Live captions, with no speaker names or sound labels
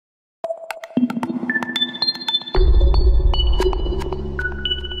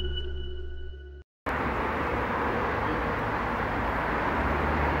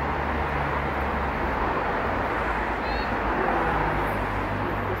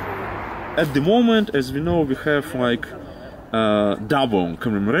at the moment, as we know, we have like double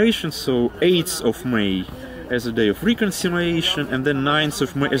commemorations, so 8th of May as a day of reconciliation, and then 9th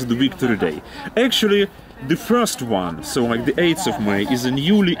of May as the Victory Day. Actually, the first one, so like the 8th of May, is a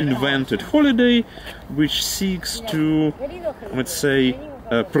newly invented holiday which seeks to, let's say,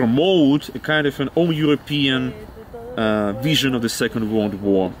 promote a kind of an all-European vision of the Second World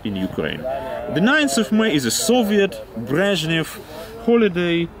War in Ukraine. The 9th of May is a Soviet Brezhnev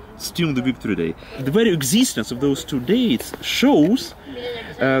holiday, still the Victory Day. The very existence of those two dates shows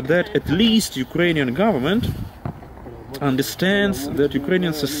that at least Ukrainian government understands that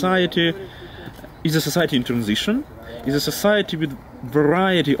Ukrainian society is a society in transition, is a society with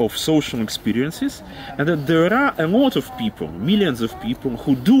variety of social experiences, and that there are a lot of people, millions of people,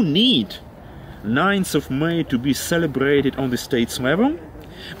 who do need 9th of May to be celebrated on the state's level,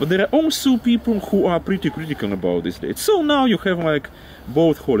 but there are also people who are pretty critical about this date. So now you have like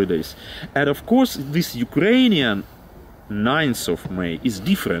both holidays. And of course this Ukrainian 9th of May is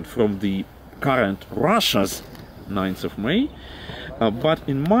different from the current Russia's 9th of May. But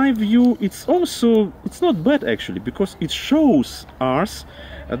in my view, it's not bad actually, because it shows us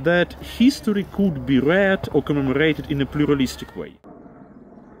that history could be read or commemorated in a pluralistic way.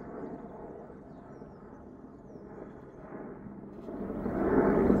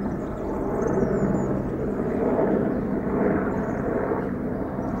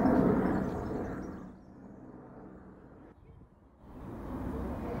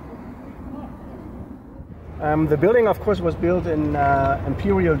 The building, of course, was built in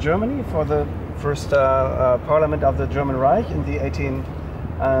Imperial Germany for the first parliament of the German Reich in the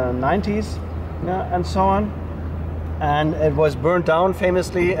 1890s and so on. And it was burned down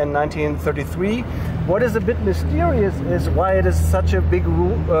famously in 1933. What is a bit mysterious is why it is such a big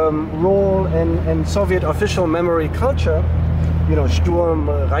role in Soviet official memory culture. You know, Sturm,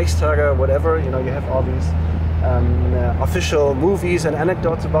 Reichstage, whatever, you know, you have all these official movies and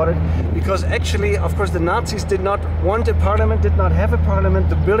anecdotes about it, because actually, of course, the Nazis did not want a parliament, did not have a parliament.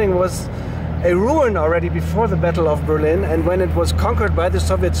 The building was a ruin already before the Battle of Berlin, and when it was conquered by the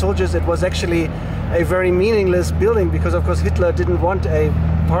Soviet soldiers, it was actually a very meaningless building, because of course Hitler didn't want a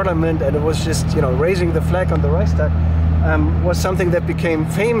parliament, and it was just, you know, raising the flag on the Reichstag was something that became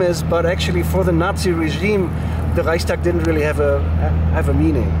famous, but actually for the Nazi regime, the Reichstag didn't really have a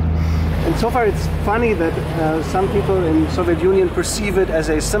meaning. And so far it's funny that some people in the Soviet Union perceive it as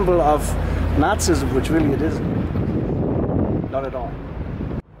a symbol of Nazism, which really it isn't. Not at all.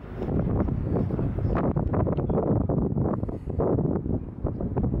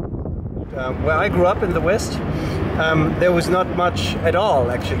 Where I grew up in the West, there was not much at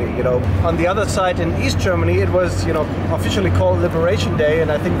all, actually. You know, on the other side in East Germany, it was, you know, officially called Liberation Day,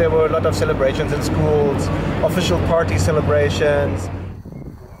 and I think there were a lot of celebrations in schools, official party celebrations.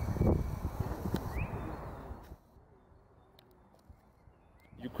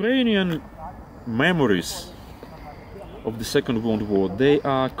 Ukrainian memories of the Second World War, they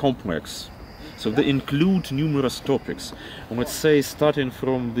are complex. So they include numerous topics. Let's say starting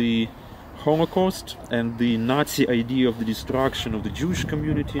from the Holocaust and the Nazi idea of the destruction of the Jewish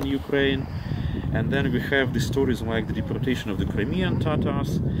community in Ukraine. And then we have the stories like the deportation of the Crimean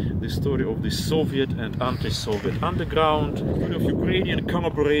Tatars, the story of the Soviet and anti-Soviet underground, the story of Ukrainian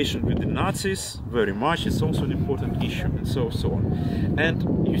collaboration with the Nazis, very much, it's also an important issue, and so on. And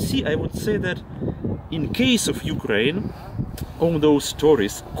you see, I would say that in case of Ukraine, all those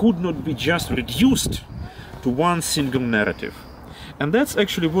stories could not be just reduced to one single narrative. And that's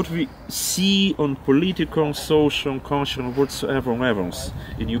actually what we see on political, social, cultural, whatsoever levels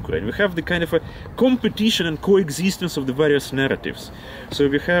in Ukraine. We have the kind of a competition and coexistence of the various narratives. So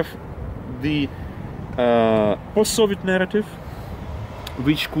we have the post-Soviet narrative,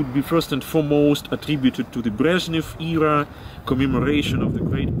 which could be first and foremost attributed to the Brezhnev era, commemoration of the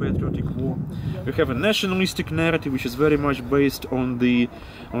Great Patriotic War. We have a nationalistic narrative, which is very much based on the,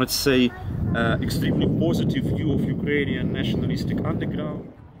 let's say, extremely positive view of Ukrainian nationalistic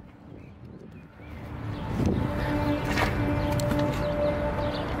underground.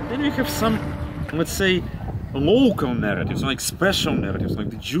 Then we have some, let's say, local narratives, like special narratives, like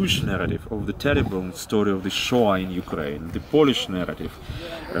the Jewish narrative of the terrible story of the Shoah in Ukraine, the Polish narrative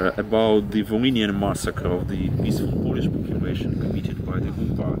about the Volhynian massacre of the peaceful Polish population committed by the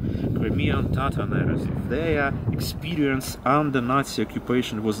UPA, Crimean Tatar narrative. Their experience under Nazi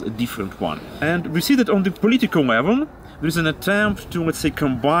occupation was a different one. And we see that on the political level, there is an attempt to, let's say,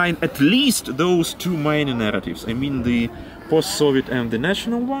 combine at least those two main narratives. I mean the post-Soviet and the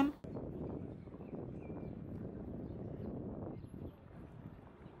national one.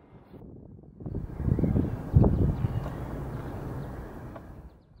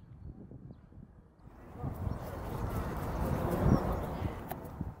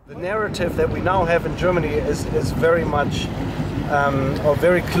 narrative that we now have in Germany is very much or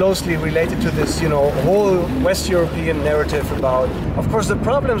very closely related to this, whole West European narrative about. Of course, the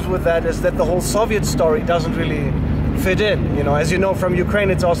problems with that is that the whole Soviet story doesn't really fit in. As you know from Ukraine,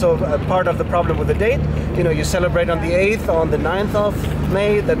 it's also a part of the problem with the date. You celebrate on the 8th or on the 9th of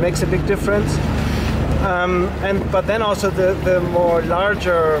May. That makes a big difference. But then also the more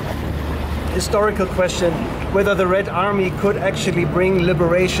larger historical question, whether the Red Army could actually bring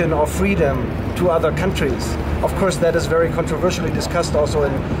liberation or freedom to other countries. Of course, that is very controversially discussed also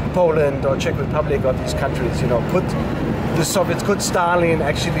in Poland or Czech Republic or these countries. Could Stalin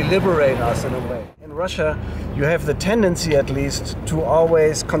actually liberate us in a way? In Russia, you have the tendency, at least, to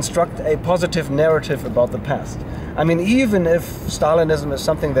always construct a positive narrative about the past. I mean, even if Stalinism is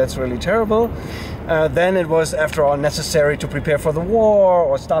something that's really terrible, then it was, after all, necessary to prepare for the war,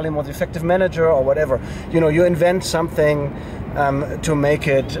 or Stalin was an effective manager, or whatever. You invent something to make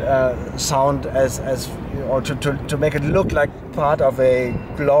it sound or to make it look like part of a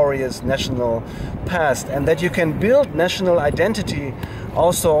glorious national past, and that you can build national identity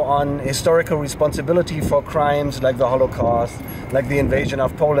also on historical responsibility for crimes like the Holocaust, like the invasion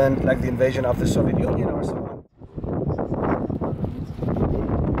of Poland, like the invasion of the Soviet Union, or so on.